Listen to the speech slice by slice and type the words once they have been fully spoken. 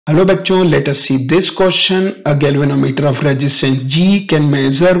Hello bachcho, let us see this question. A galvanometer of resistance G can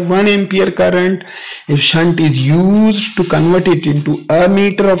measure 1 ampere current. If shunt is used to convert it into a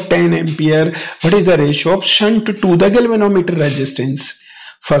meter of 10 ampere, what is the ratio of shunt to the galvanometer resistance?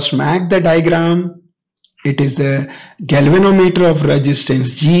 First mark the diagram. It is the galvanometer of resistance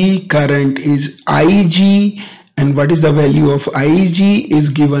G. Current is Ig, and what is the value of Ig is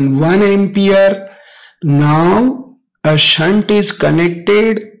given 1 ampere. Now a shunt is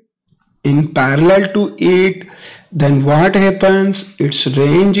connected in parallel to it. Then what happens? Its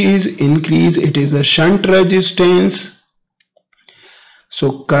range is increased. It is the shunt resistance.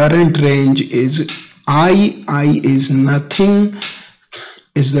 So current range is I is nothing,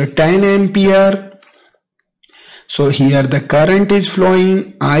 is the 10 ampere. So here the current is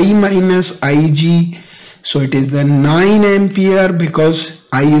flowing I minus Ig. So it is the 9 ampere because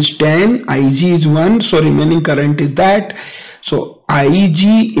I is 10, Ig is 1. So remaining current is that. So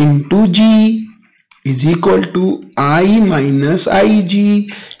Ig into G is equal to I minus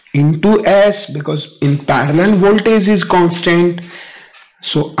Ig into S, because in parallel voltage is constant.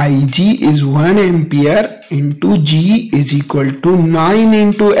 So Ig is 1 ampere into G is equal to 9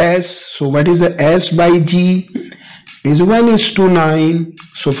 into S. So what is the S by G? Is 1:9.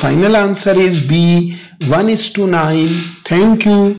 So final answer is B, 1:9. Thank you.